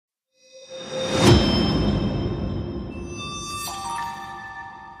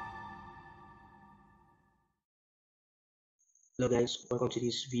Hello guys, welcome to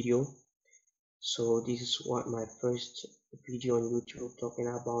this video. So this is my first video on YouTube talking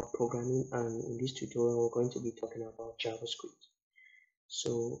about programming, and in this tutorial we're going to be talking about JavaScript.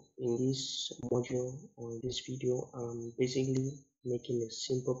 So in this module or in this video, I'm basically making a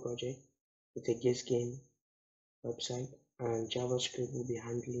simple project with a guest game website, and JavaScript will be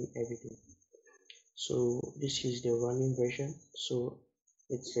handling everything. So this is the running version. So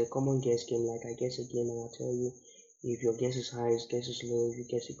it's a common guess game, like I guess a game and I'll tell you if your guess is high, guess is low. If you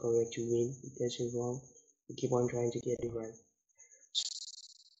guess it correct, you win. If you guess it wrong, you keep on trying to get it right.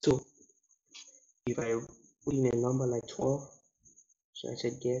 So if I put in a number like 12, so I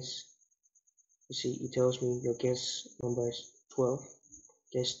said guess, you see it tells me your guess number is 12.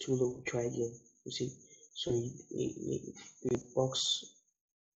 Guess too low, try again. You see, so the box,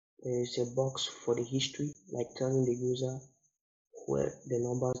 there is a box for the history, like telling the user where the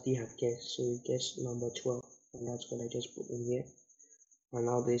numbers they have guessed. So you guess number 12, and that's what I just put in here. And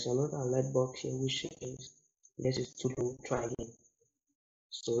now there's another alert box here which says this is too low, try again.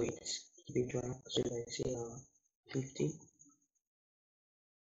 So it's keep it drag. So if I say 50,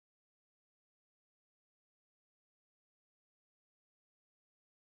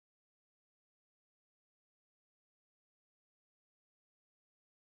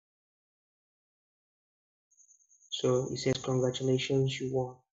 so it says congratulations, you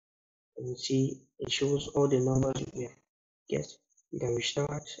won. And you see it shows all the numbers you have guessed. You can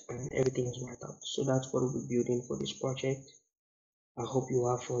restart and everything is wiped out. So that's what we'll be building for this project. I hope you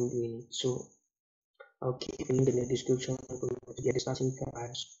have fun doing it. So I'll keep a link in the description to get the starting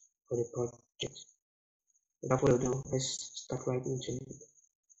files for the project. Without further ado, let's start right into it.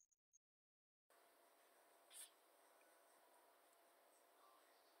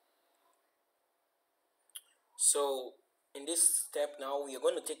 So in this step now, we are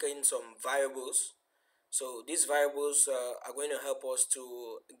going to take in some variables. So these variables are going to help us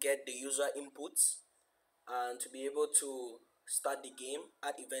to get the user inputs and to be able to start the game,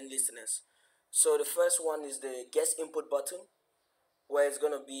 add event listeners. So the first one is the guest input button, where it's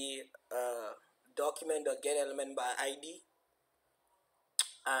going to be document.getElementById,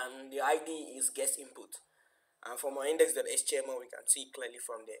 and the ID is guest input. And from our index.html, we can see clearly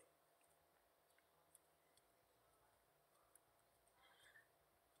from there.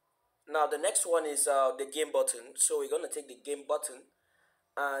 Now the next one is the game button. So we're going to take the game button,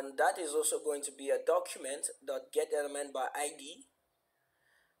 and that is also going to be a document.getElementById,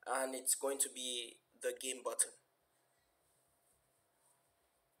 and it's going to be the game button.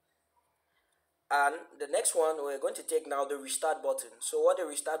 And the next one, we're going to take now the restart button. So what the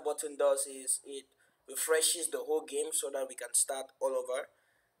restart button does is it refreshes the whole game so that we can start all over,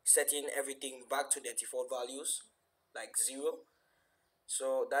 setting everything back to the default values like 0.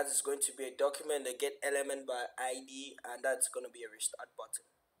 So that is going to be a document that get element by ID, and that's going to be a restart button.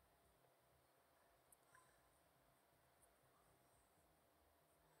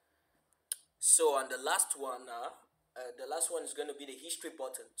 So on the last one the last one is going to be the history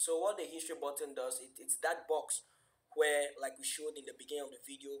button. So what the history button does, it's that box where, like we showed in the beginning of the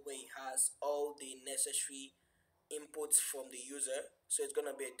video, where it has all the necessary inputs from the user. So it's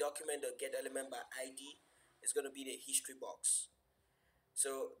going to be a document that get element by ID. It's going to be the history box.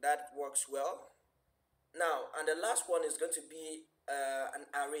 So that works well. Now, and the last one is going to be an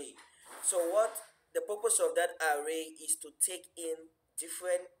array. So what the purpose of that array is to take in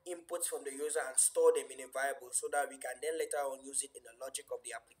different inputs from the user and store them in a variable so that we can then later on use it in the logic of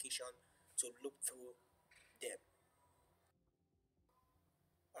the application to loop through them.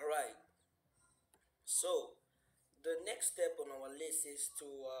 All right. So the next step on our list is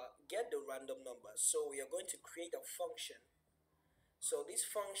to get the random number. So we are going to create a function. So this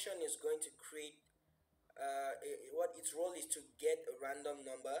function is going to create what its role is to get a random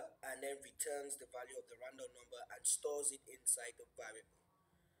number and then returns the value of the random number and stores it inside the variable.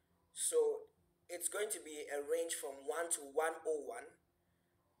 So it's going to be a range from 1 to 101,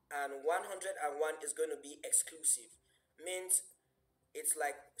 and 101 is going to be exclusive. Means it's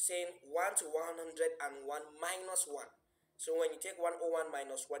like saying 1 to 101 minus 1. So when you take 101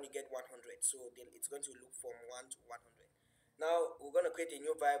 minus 1, you get 100. So it's going to loop from 1 to 100. Now we're going to create a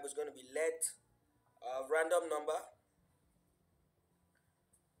new variable. It's going to be let random number.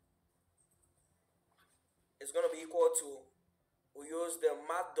 It's going to be equal to, we use the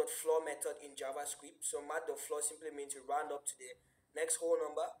math.floor method in JavaScript. So math.floor simply means you round up to the next whole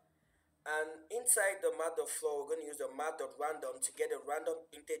number. And inside the math.floor, we're going to use the math.random to get a random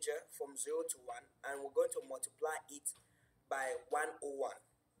integer from 0 to 1. And we're going to multiply it by 101.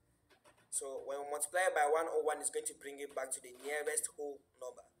 So when we multiply it by 101, it's going to bring it back to the nearest whole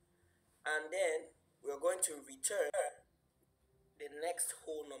number. And then we're going to return the next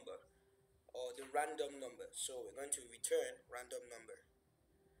whole number or the random number. So we're going to return random number,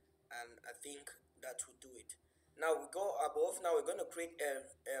 and I think that will do it. Now we go above. Now we're going to create a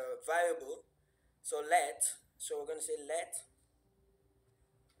variable. So we're going to say let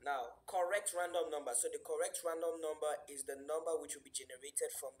now correct random number. So the correct random number is the number which will be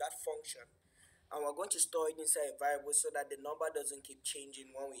generated from that function, and we're going to store it inside a variable so that the number doesn't keep changing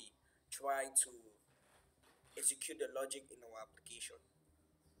when we try to execute the logic in our application.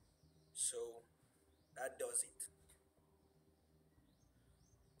 So that does it.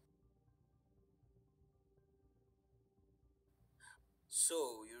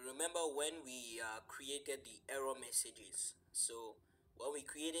 So you remember when we created the error messages. So when we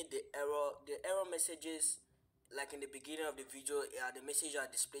created the error messages, like in the beginning of the video, the messages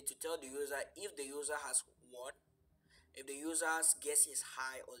are displayed to tell the user if the user has won, if the user's guess is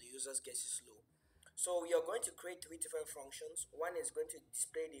high or the user's guess is low. So we are going to create three different functions. One is going to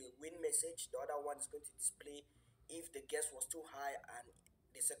display the win message. The other one is going to display if the guess was too high, and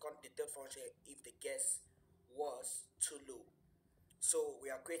the third function if the guess was too low. So we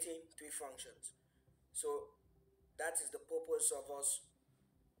are creating three functions. So that is the purpose of us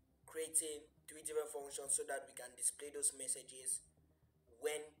creating three different functions so that we can display those messages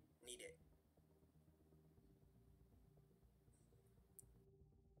when needed.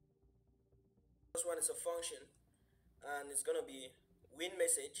 First one is a function, and it's gonna be win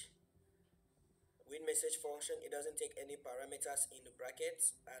message. Win message function. It doesn't take any parameters in the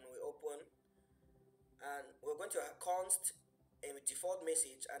brackets, and we open, and we're going to const a default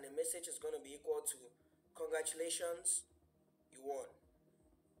message, and the message is going to be equal to congratulations, you won.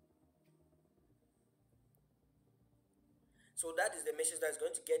 So that is the message that is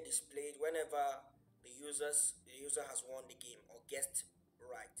going to get displayed whenever the user has won the game or guessed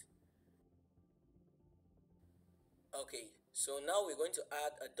right. Okay, so now we're going to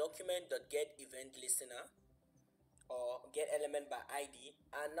add a document.getEventListener or get element by ID,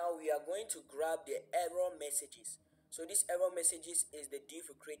 and now we are going to grab the error messages. So this error messages is the div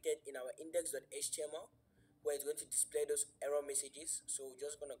we created in our index.html, where it's going to display those error messages. So we're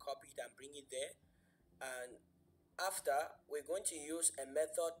just going to copy it and bring it there, and after we're going to use a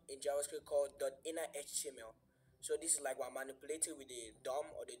method in JavaScript called .innerHTML. So this is like we're manipulating with the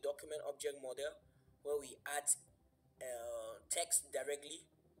DOM or the document object model, where we add text directly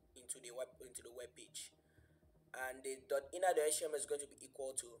into the web page, and the .inner.html is going to be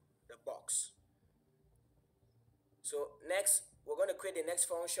equal to the box. So next we're going to create the next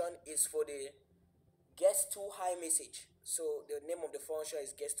function is for the guess too high message. So the name of the function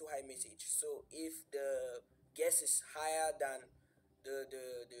is guess too high message. So if the guess is higher than the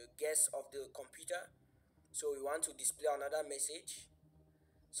guess of the computer, so we want to display another message.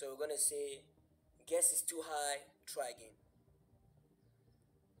 So we're going to say guess is too high, try again.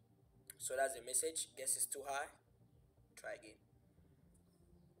 So that's the message, guess is too high, try again.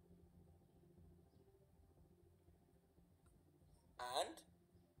 And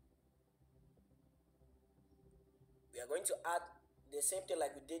we are going to add the same thing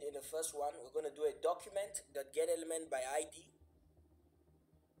like we did in the first one. We're going to do a document.getElement by ID.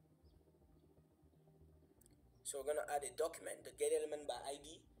 So we're going to add a document.getElement by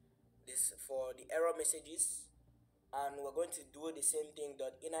ID, this for the error messages, and we're going to do the same thing.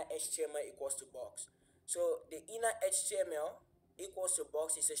 Inner HTML equals to box. So the inner HTML equals to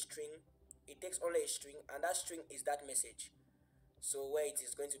box is a string. It takes only a string, and that string is that message. So where it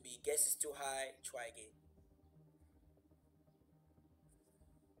is going to be guess is too high, try again.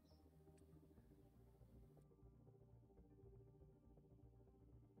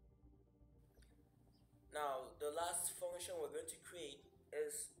 Now the last function we're going to create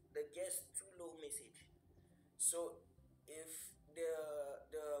is the guess too low message. So if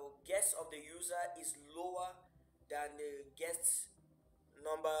the guess of the user is lower than the guess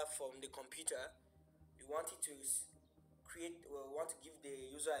number from the computer, we want it to we want to give the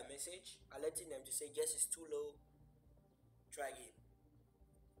user a message alerting them to say guess is too low, try again.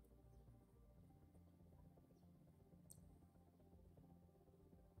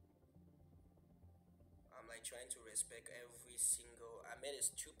 I'm like trying to respect every single. I made a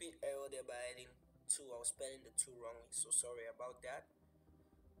stupid error there by adding two. I was spelling the two wrongly, so sorry about that.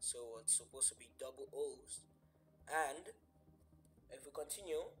 So it's supposed to be double O's. And if we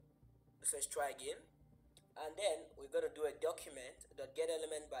continue, it says try again, and then we're going to do a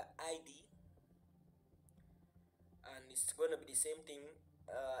document.getElement by ID, and it's going to be the same thing.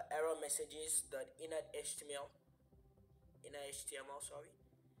 Error messages inner HTML, sorry,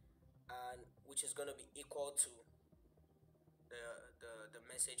 and which is going to be equal to the, the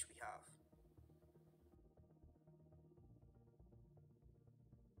message we have.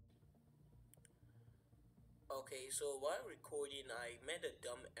 Okay, so while recording, I made a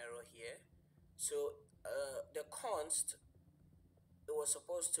dumb error here. So the const, it was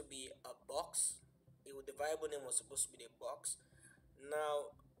supposed to be a box. The variable name was supposed to be the box.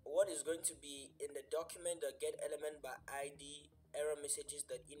 Now, what is going to be in the document, the get element by ID error messages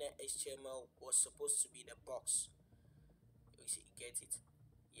that inner HTML was supposed to be the box. You see, get it?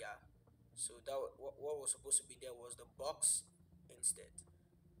 Yeah. So that what was supposed to be there was the box instead.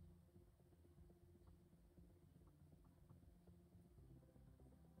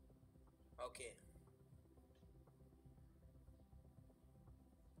 Okay.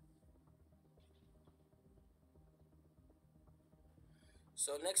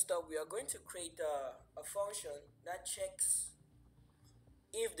 So next up, we are going to create a function that checks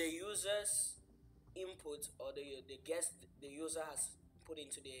if the user's input or the guest the user has put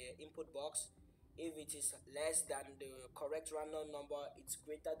into the input box, if it is less than the correct random number, it's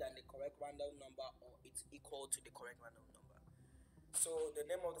greater than the correct random number, or it's equal to the correct random number. So the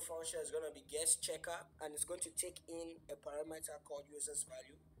name of the function is going to be guest checker, and it's going to take in a parameter called users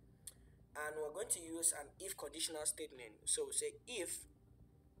value, and we're going to use an if conditional statement. So we say if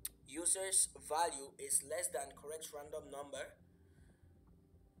users value is less than correct random number.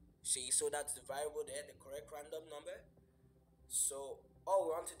 See, so that's the variable there, the correct random number. So all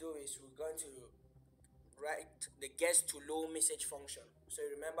we want to do is we're going to write the guess to low message function. So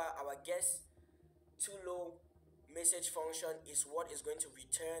remember, our guess to low message function is what is going to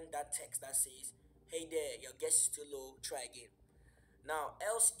return that text that says, hey there, your guess is too low, try again. Now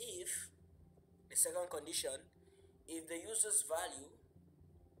else if, the second condition, if the user's value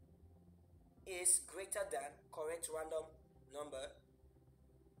is greater than correct random number,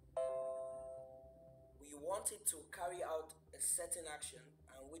 we want it to carry out a certain action,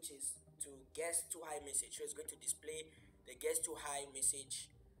 and which is to guess too high message. So it's going to display the guess too high message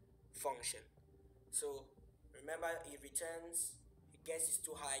function. So remember, it returns guess is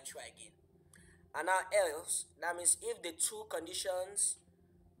too high, try again. And now else, that means if the two conditions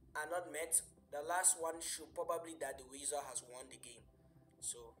are not met, the last one should probably that the user has won the game.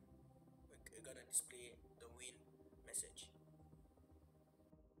 So we're gonna display the win message.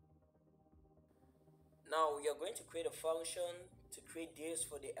 Now we are going to create a function to create divs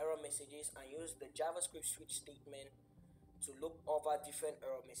for the error messages and use the JavaScript switch statement to loop over different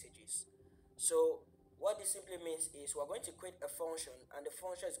error messages. So what this simply means is we're going to create a function, and the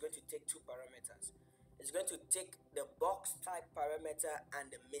function is going to take two parameters. It's going to take the box type parameter and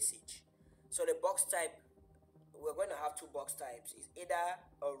the message. So the box type, we're going to have two box types. It's either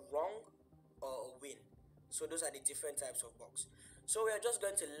a wrong or a win. So those are the different types of box. So we are just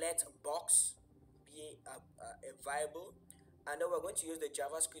going to let box be a variable, and then we're going to use the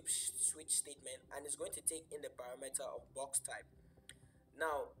JavaScript switch statement, and it's going to take in the parameter of box type.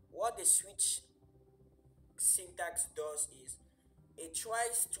 Now what the switch syntax does is it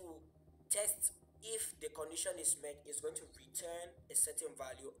tries to test if the condition is met, it's going to return a certain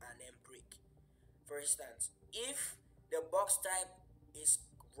value and then break. For instance, if the box type is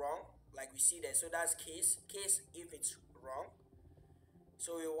wrong, like we see there, so that's case if it's wrong.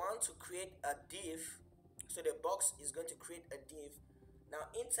 So we want to create a div. So the box is going to create a div. Now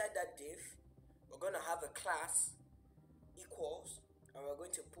inside that div, we're going to have a class equals, and we're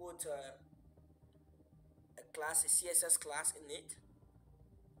going to put a class, a CSS class in it.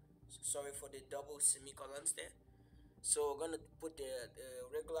 Sorry for the double semicolons there. So we're going to put the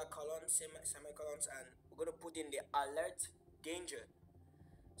regular colons, semicolons, and we're going to put in the alert danger.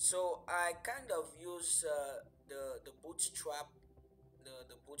 So I kind of use the bootstrap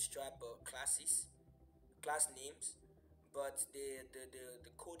classes, class names, but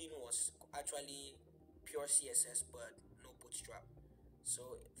the coding was actually pure CSS but no bootstrap. So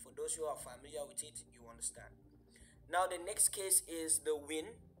for those who are familiar with it, you understand. Now the next case is the win.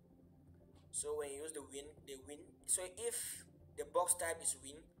 So when you use the win. So if the box type is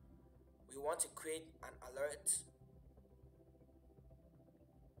win, we want to create an alert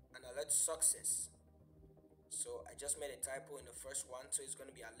success. So I just made a typo in the first one, so it's going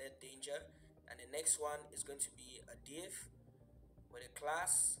to be alert danger, and the next one is going to be a div with a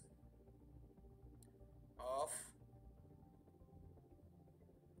class of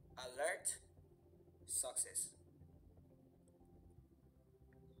alert success.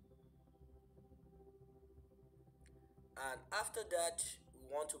 And after that,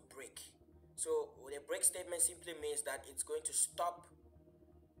 we want to break. So the break statement simply means that it's going to stop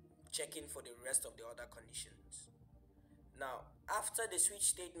checking for the rest of the other conditions. Now after the switch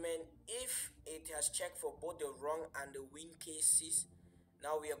statement, if it has checked for both the wrong and the win cases,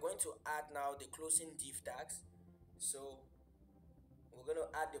 now we are going to add now the closing div tags. So we're going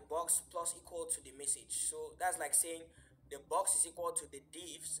to add the box plus equal to the message. So that's like saying the box is equal to the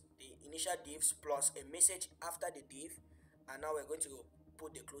divs, the initial divs, plus a message after the div, and now we're going to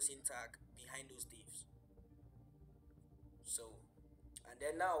put the closing tag behind those divs. So, and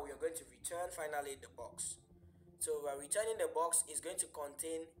then now we are going to return finally the box. So we're returning the box is going to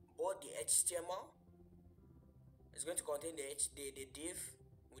contain both the HTML, it's going to contain the div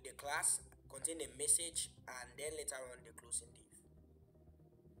with the class, contain the message, and then later on the closing div.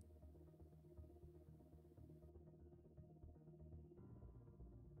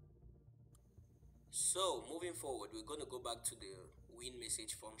 So moving forward, we're going to go back to the win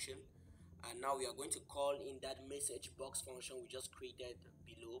message function, and now we are going to call in that message box function we just created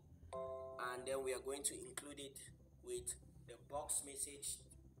below, and then we are going to include it with the box message,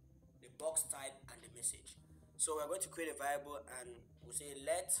 the box type, and the message. So we're going to create a variable, and we'll say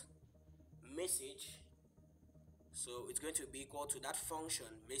let message, so it's going to be equal to that function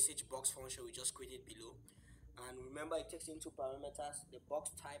message box function we just created below. And remember, it takes in two parameters, the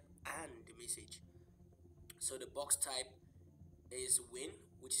box type and the message. So the box type is win,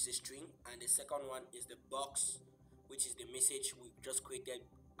 which is a string, and the second one is the box, which is the message we just created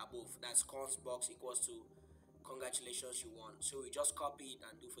above. That's const box equals to congratulations you won. So we just copy it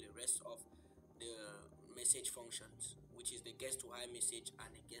and do for the rest of the message functions, which is the guess to high message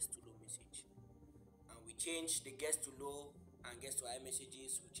and the guess to low message. And we change the guess to low and guess to high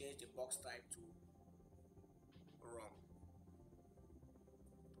messages. We change the box type to wrong.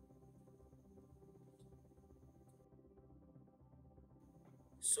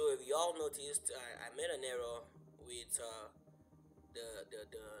 So if you all noticed, I made an error with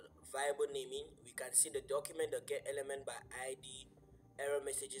the variable naming. We can see the document the get element by id error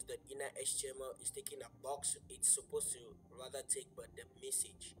messages that inner HTML is taking a box it's supposed to rather take but the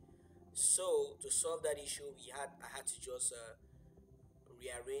message. So to solve that issue, I had to just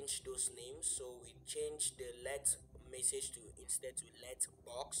rearrange those names. So we change the let message to instead to let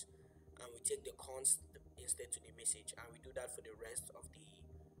box, and we take the const instead to the message, and we do that for the rest of the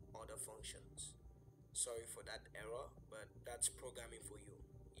other functions. Sorry for that error, but that's programming for you.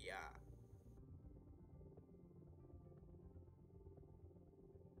 Yeah.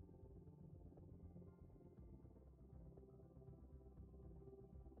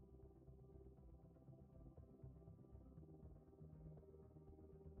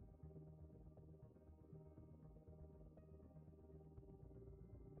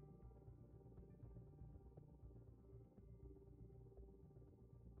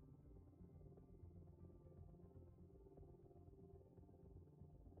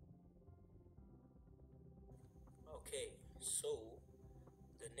 Okay, so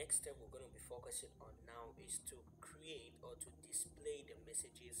the next step we're going to be focusing on now is to create or to display the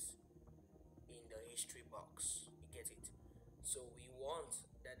messages in the history box. You get it? So we want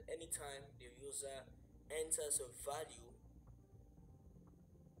that anytime the user enters a value,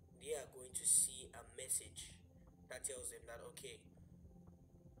 they are going to see a message that tells them that okay,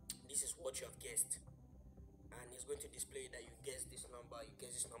 this is what you have guessed, and it's going to display that you guessed this number,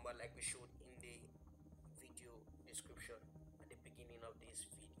 like we showed in the video description at the beginning of this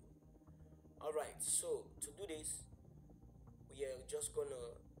video. All right, so to do this, we are just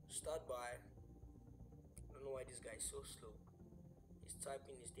gonna start by, I don't know why this guy is so slow. His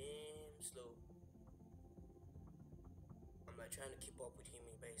typing is damn slow. I'm like trying to keep up with him,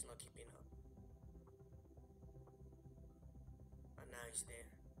 but he's not keeping up. And now he's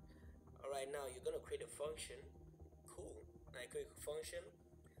there. Alright, now you're gonna create a function. Cool. I create a function,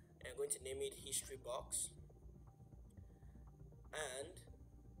 and I'm going to name it history box. And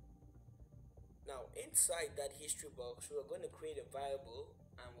now inside that history box, we're going to create a variable,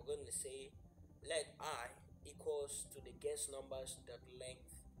 and we're going to say let I equals to the guess numbers dot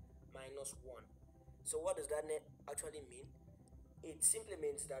length minus 1. So what does that actually mean? It simply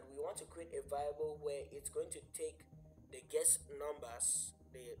means that we want to create a variable where it's going to take the guess numbers,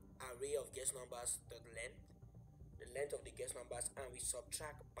 the array of guess numbers dot length, the length of the guess numbers, and we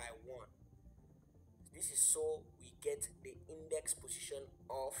subtract by 1. This is so we get the index position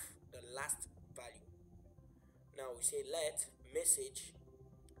of the last value. Now we say let message.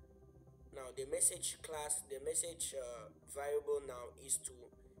 Now the message class, the message variable now is to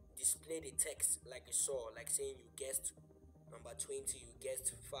display the text like you saw, like saying you guessed number 20, you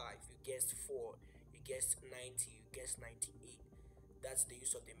guessed 5, you guessed 4, you guessed 90, you guessed 98. That's the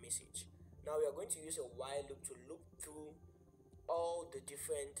use of the message. Now we are going to use a while loop to loop through all the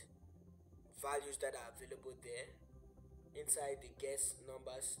different values that are available there inside the guess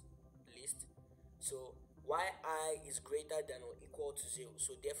numbers list. So why I is greater than or equal to 0.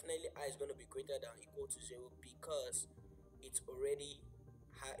 So definitely I is going to be greater than or equal to 0, because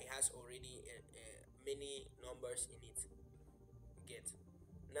it has already many numbers in it. Get.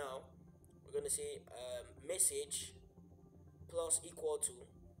 Now we're going to say message plus equal to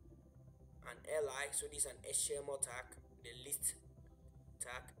an li. So this is an HTML tag, the list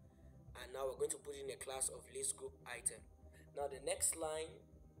tag, and now we're going to put in a class of list group item. Now the next line,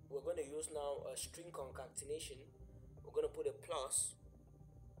 we're going to use now a string concatenation. We're going to put a plus.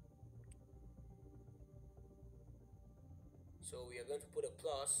 So we are going to put a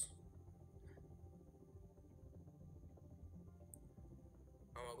plus,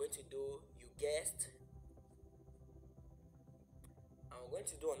 and we're going to do, you guessed, and we're going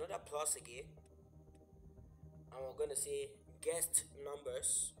to do another plus again, and we're going to say guessed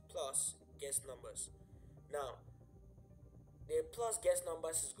numbers plus guessed numbers. Now the plus guessed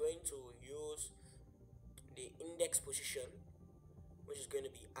numbers is going to use the index position, which is going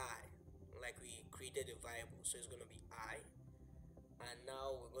to be I, like we created a variable, so it's going to be I. And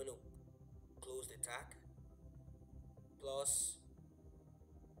now we're going to close the tag, plus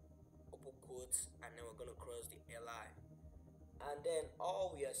open quotes, and then we're going to cross the li, and then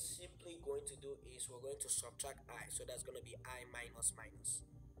all we are simply going to do is we're going to subtract I, so that's going to be I minus minus.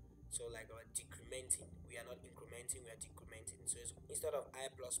 So like we're decrementing, we are not incrementing, we are decrementing. So it's, instead of I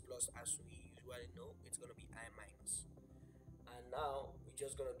plus plus as we usually know, it's going to be I minus. And now we're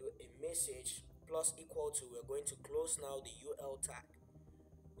just going to do a message plus equal to, we're going to close now the ul tag,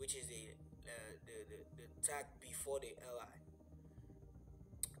 which is the tag before the li.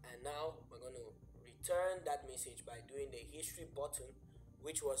 And now we're going to return that message by doing the history button,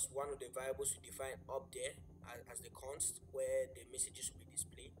 which was one of the variables we defined up there as the const where the messages will be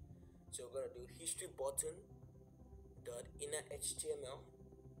displayed. So we're going to do history button dot inner html.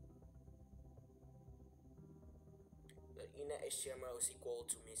 The inner html is equal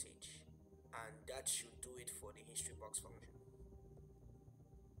to message, and that should do it for the history box function.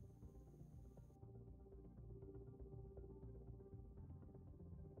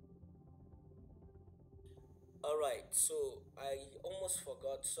 Alright, so I almost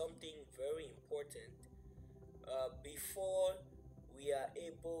forgot something very important. Before we are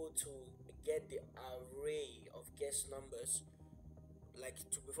able to get the array of guess numbers,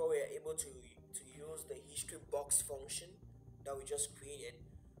 before we are able to use the history box function that we just created,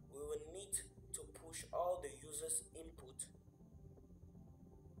 we will need to push all the users input.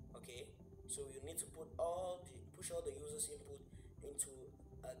 Okay, so you need to push all the users input into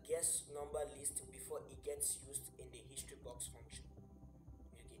a guess number list before it gets used in the history box function.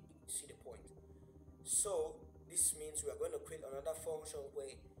 Okay, see the point? So this means we are going to create another function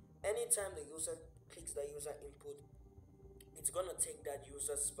where anytime the user clicks the user input, it's going to take that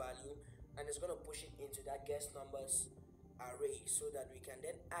user's value and it's going to push it into that guess numbers array, so that we can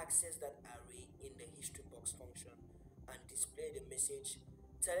then access that array in the history box function and display the message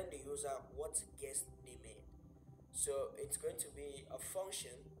telling the user what guess they made. So it's going to be a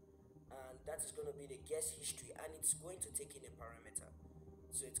function, and that is going to be the guess history, and it's going to take in a parameter.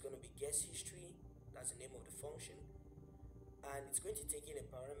 So it's going to be guess history, that's the name of the function, and it's going to take in a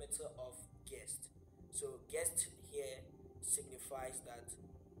parameter of guessed. So guessed here signifies that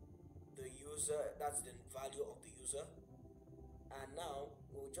the user, that's the value of the user. And now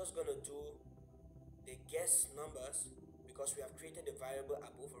we're just going to do the guess numbers because we have created the variable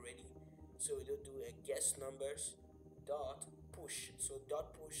above already. So we'll do a guess numbers dot push. So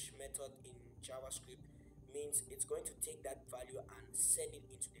dot push method in JavaScript means it's going to take that value and send it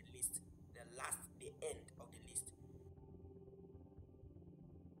into the list, the end of the list.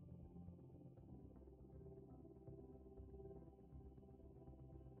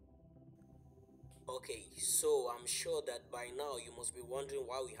 Okay, so I'm sure that by now you must be wondering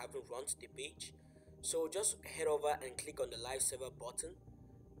why we haven't run to the page. So just head over and click on the live server button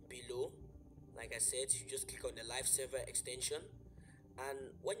below. Like I said, you just click on the live server extension,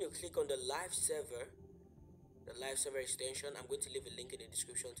 and when you click on the live server extension, I'm going to leave a link in the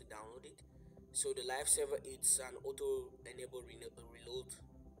description to download it. So the live server, it's an auto enable reload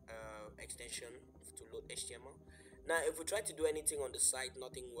extension to load HTML. Now if we try to do anything on the site,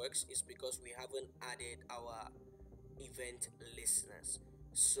 nothing works. It's because we haven't added our event listeners.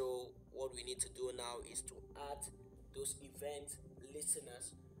 So what we need to do now is to add those event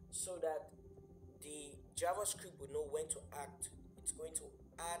listeners so that the JavaScript will know when to act. It's going to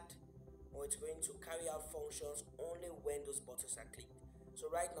add, or it's going to carry out functions only when those buttons are clicked. So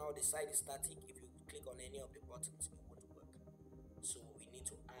right now the site is static. If you click on any of the buttons, it won't work. So we need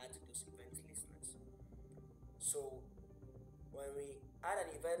to add those event listeners. So when we add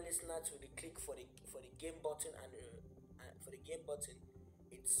an event listener to the click for the game button and for the game button,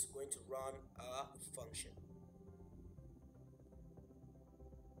 it's going to run a function.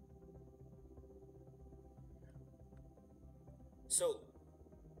 So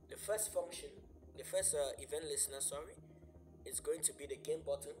the first function, the first event listener, sorry, is going to be the game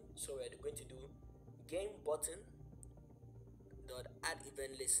button. So we're going to do game button dot add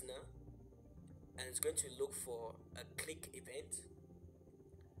event listener, and it's going to look for a click event.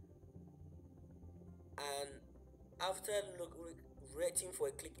 And after waiting for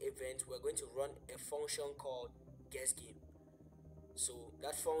a click event, we're going to run a function called guess game. So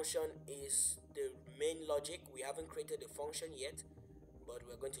that function is the main logic. We haven't created the function yet, but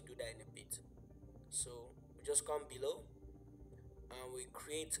we're going to do that in a bit. So we just come below and we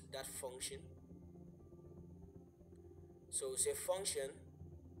create that function. So say function.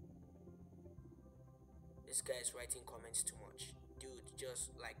 This guy is writing comments too much. Dude,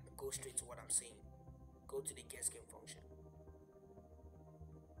 just like go straight to what I'm saying. Go to the guess game function.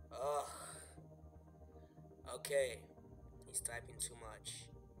 Okay. He's typing too much.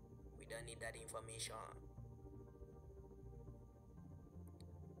 We don't need that information.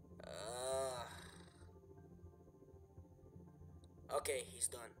 Okay, he's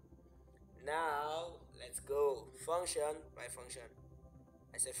done. Now let's go. Function by function.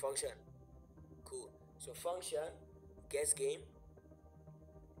 I said function. Cool. So function guess game,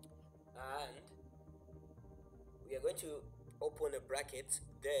 and we are going to open a bracket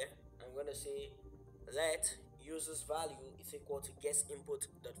there. I'm going to say let users value is equal to guess input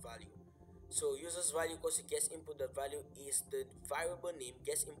dot value. So users value equals to guess input dot value is the variable name.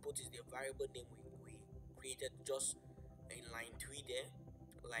 Guess input is the variable name we created just in line 3 there,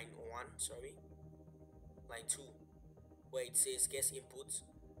 line 1 sorry, line 2, where it says guess input.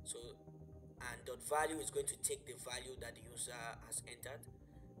 So and dot value is going to take the value that the user has entered.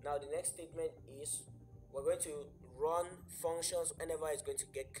 Now the next statement is we're going to run functions whenever it's going to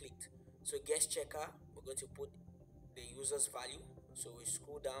get clicked. So guess checker, we're going to put the user's value. So we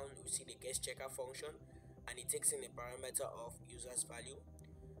scroll down, we see the guess checker function, and it takes in a parameter of user's value.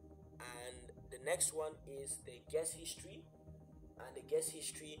 And the next one is the guess history, and the guess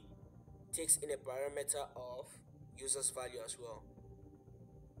history takes in a parameter of user's value as well.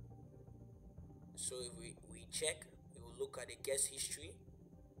 So if we check, we will look at the guess history,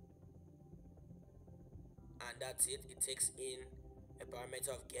 and that's it. It takes in a parameter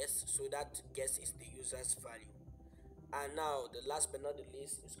of guess, so that guess is the user's value. And now the last but not the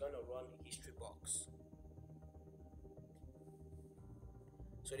least is going to run history box.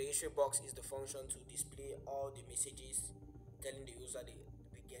 So the history box is the function to display all the messages telling the user the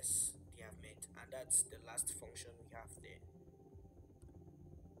guess they have made, and that's the last function we have there.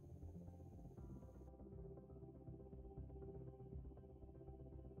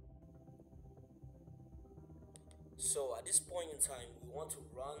 So at this point in time, we want to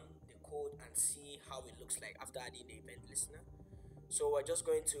run the code and see how it looks like after adding the event listener. So we're just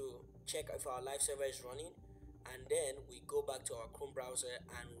going to check if our live server is running, and then we go back to our Chrome browser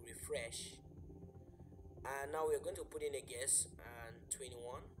and refresh. And now we're going to put in a guess and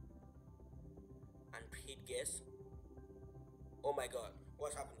 21 and hit guess. Oh my god,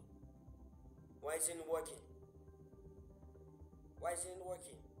 what's happening? Why isn't it working? Why isn't it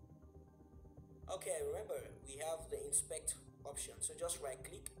working? Okay, remember we have the inspect option, so just right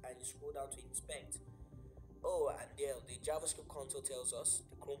click and you scroll down to inspect. Oh, and there the JavaScript console tells us,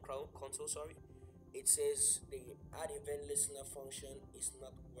 the Chrome console, sorry, it says the add event listener function is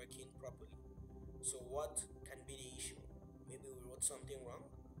not working properly. So what can be the issue? Maybe we wrote something wrong.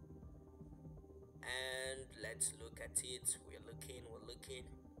 And let's look at it. We're looking.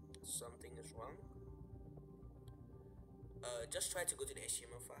 Something is wrong. Just try to go to the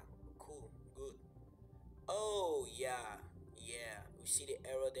HTML file. Cool, good. Oh yeah, we see the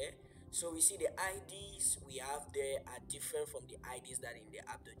error there. So we see the IDs we have there are different from the IDs that in the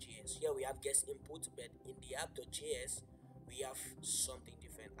app.js. Here we have guess input, but in the app.js we have something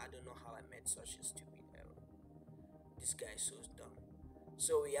different. I don't know how I made such a stupid error. This guy is so dumb.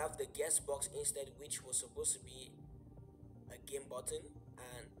 So we have the guess box instead, which was supposed to be a game button,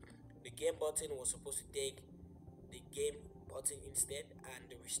 and the game button was supposed to take the game button instead, and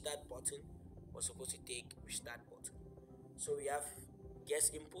the restart button was supposed to take restart button. So we have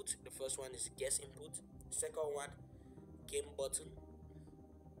guess input. The first one is guess input. Second one, game button.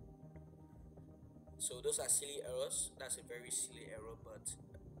 So those are silly errors. That's a very silly error, but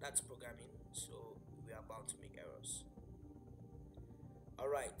that's programming, so we are bound to make errors.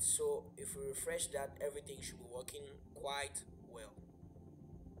 Alright, so if we refresh that, everything should be working quite well.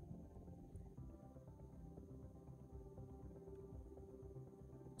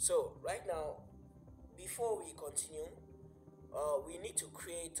 So right now, before we continue, we need to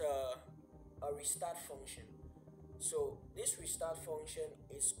create a restart function. So this restart function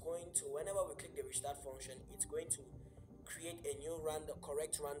is going to, whenever we click the restart function, it's going to create a new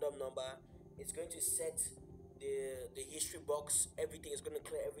correct random number. It's going to set the history box. Everything is going to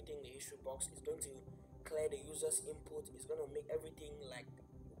clear everything in the history box. It's going to clear the user's input. It's going to make everything like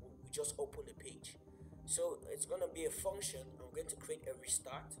we just open the page. So it's going to be a function. I'm going to create a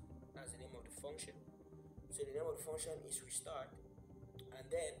restart. That's the name of the function. So the name of the function is restart, and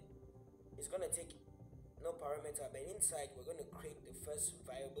then it's going to take no parameter, but inside we're going to create the first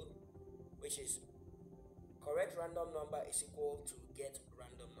variable, which is correct random number is equal to get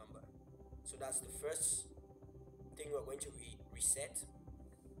random number. So that's the first thing we're going to reset.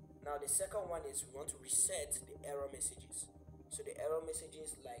 Now the second one is we want to reset the error messages. So the error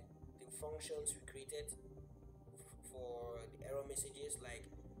messages, like the functions we created for the error messages, like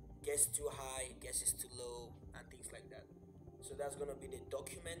guess too high, guess is too low, and things like that. So that's going to be the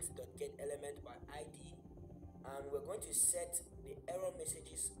document.getElement by ID, and we're going to set the error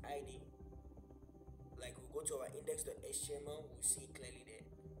messages ID. Like we'll go to our index.html, we'll see it clearly there,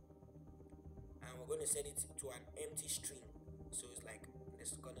 and we're going to set it to an empty string, so it's like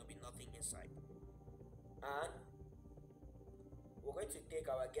there's gonna be nothing inside. And we're going to take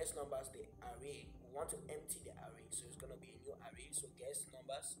our guess numbers, the array. We want to empty the array, so it's gonna be a new array. So guess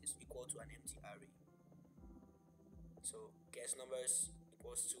numbers is equal to an empty array. So guess numbers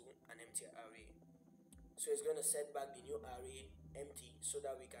equals to an empty array. So it's going to set back the new array empty so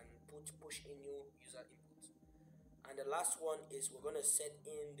that we can push in new user input. And the last one is we're going to set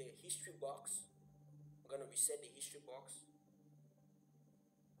in the history box. We're going to reset the history box.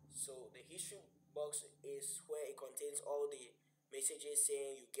 So the history box is where it contains all the messages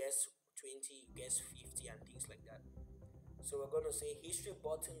saying you guess 20, you guess 50, and things like that. So we're going to say history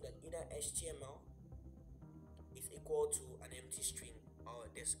button.inner.html is equal to an empty string, or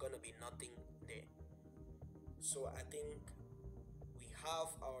there's going to be nothing there. So I think we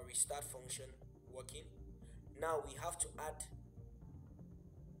have our restart function working. Now we have to add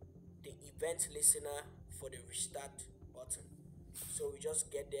the event listener for the restart button. So we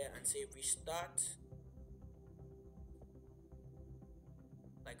just get there and say restart,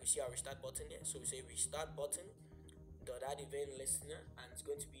 like we see our restart button there. So we say restart button dot add event listener, and it's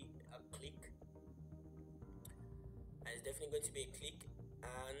going to be a click, and it's definitely going to be a click,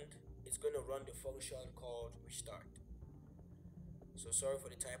 and it's going to run the function called restart. So sorry for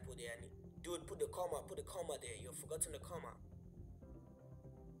the typo there. Dude, put the comma there. You've forgotten the comma.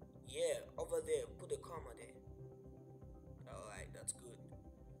 Yeah, over there, put the comma there. Alright, that's good.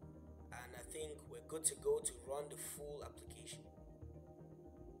 And I think we're good to go to run the full application.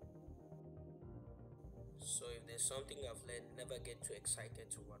 So if there's something I've learned, never get too excited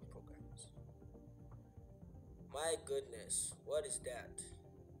to run programs. My goodness, what is that?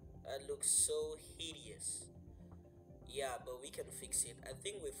 That looks so hideous. Yeah, but we can fix it. I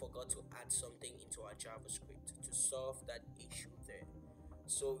think we forgot to add something into our JavaScript to solve that issue there.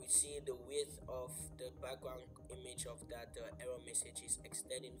 So we see the width of the background image of that error message is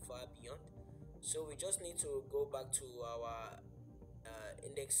extending far beyond. So we just need to go back to our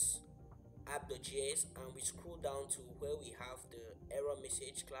index app.js, and we scroll down to where we have the error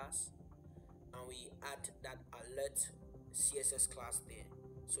message class, and we add that alert CSS class there.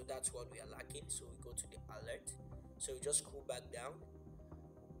 So that's what we are lacking. So we go to the alert. So we just scroll back down,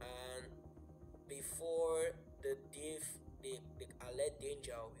 and before the div, the alert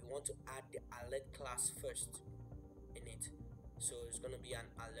danger, we want to add the alert class first in it. So it's going to be an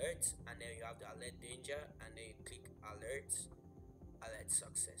alert, and then you have the alert danger, and then you click alert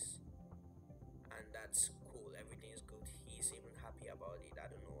success, and that's cool. Everything is good. He's even happy about it. I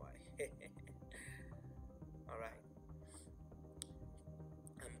don't know why. All right,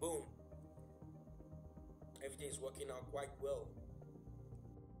 and boom, everything is working out quite well.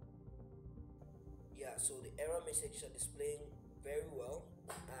 Yeah, so the error messages are displaying very well,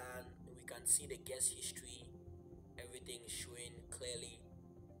 and we can see the guess history. Everything is showing clearly,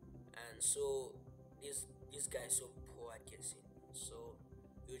 and so this guy is so poor at guessing. So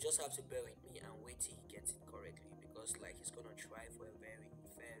you just have to bear with me and wait till he gets it correctly, because like he's gonna try for a very long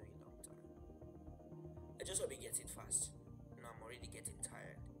time. I just hope he gets it fast. No, I'm already getting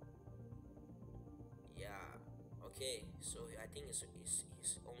tired. Yeah, okay, so I think he's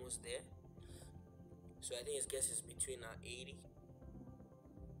almost there. So I think his guess is between 80.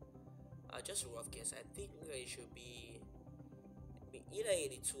 Just a rough guess. I think it should be either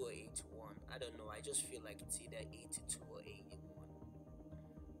 82 or 81. I don't know. I just feel like it's either 82 or 81.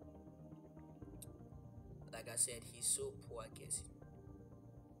 Like I said, he's so poor at guessing.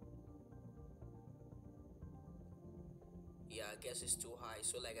 Yeah, I guess it's too high.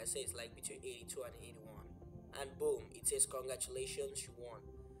 So like I said, it's like between 82 and 81. And boom, it says congratulations, you won.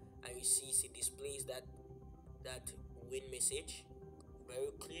 And you see it displays that win message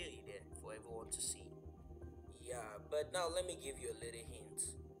very clearly there for everyone to see. Yeah, but now let me give you a little hint.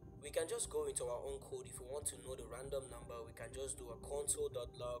 We can just go into our own code. If we want to know the random number, we can just do a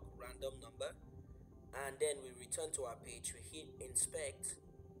console.log random number, and then we return to our page. We hit inspect,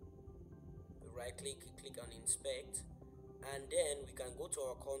 we right click, click on inspect, and then we can go to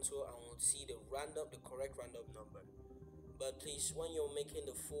our console and we'll see the correct random number. But please, when you're making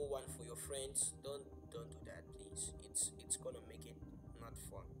the full one for your friends, don't do that, please. It's gonna make it not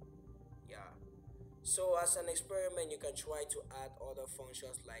fun. Yeah. So as an experiment, you can try to add other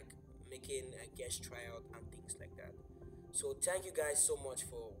functions like making a guest tryout and things like that. So thank you guys so much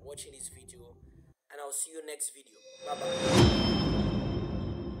for watching this video, and I'll see you next video. Bye bye.